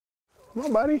Come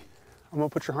on, buddy. I'm gonna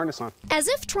put your harness on. As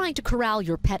if trying to corral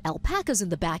your pet alpacas in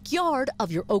the backyard of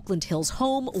your Oakland Hills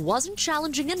home wasn't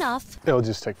challenging enough. It'll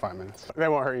just take 5 minutes. They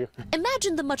won't hurt you.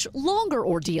 Imagine the much longer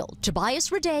ordeal Tobias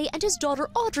Raday and his daughter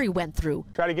Audrey went through.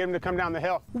 Try to get him to come down the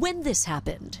hill. When this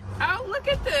happened. Oh, look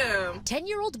at them.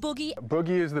 10-year-old Boogie.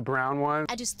 Boogie is the brown one.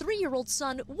 And his 3-year-old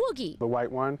son, Woogie. The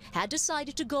white one. Had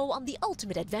decided to go on the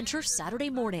ultimate adventure Saturday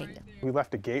morning. We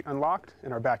left a gate unlocked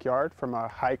in our backyard from a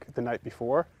hike the night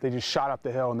before. They just shot up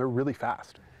the hill and they're really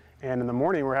fast. And in the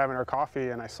morning, we're having our coffee,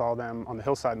 and I saw them on the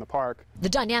hillside in the park. The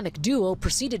dynamic duo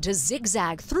proceeded to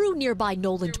zigzag through nearby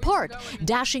Noland Park,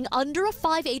 dashing under a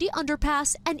 580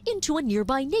 underpass and into a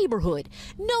nearby neighborhood,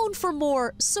 known for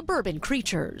more suburban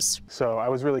creatures. So I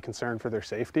was really concerned for their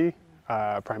safety,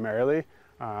 primarily.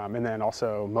 And then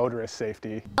also motorist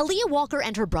safety. Aaliyah Walker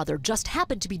and her brother just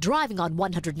happened to be driving on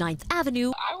 109th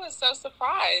Avenue. I was so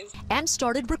surprised. And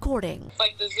started recording. It's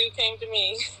like the zoo came to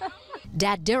me.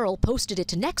 Dad Daryl posted it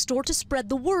to Nextdoor to spread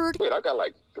the word. Wait, I got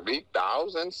like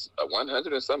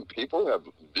 3,100 and some people have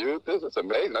viewed this. It's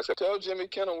amazing. I said, tell Jimmy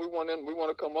Kimmel we want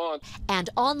to come on. And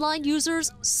online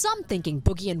users, some thinking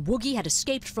Boogie and Woogie had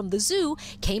escaped from the zoo,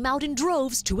 came out in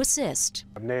droves to assist.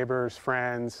 Neighbors,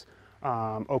 friends,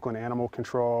 Oakland Animal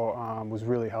Control was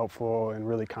really helpful and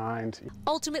really kind.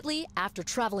 Ultimately, after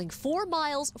traveling 4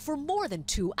 miles for more than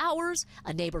 2 hours,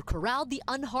 a neighbor corralled the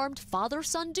unharmed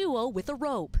father-son duo with a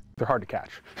rope. They're hard to catch.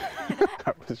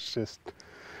 That was just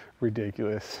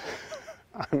ridiculous.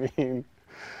 I mean,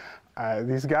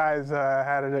 these guys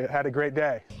had a great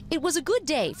day. It was a good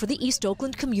day for the East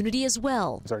Oakland community as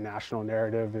well. Our national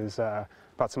narrative is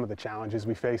about some of the challenges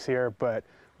we face here, but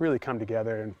really come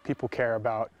together, and people care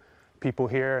about people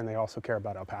here, and they also care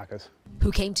about alpacas.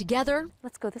 Who came together.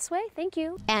 Let's go this way, thank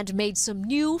you. And made some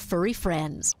new furry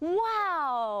friends.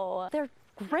 Wow, they're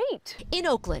great. In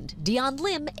Oakland, Dion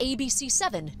Lim, ABC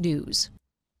 7 News.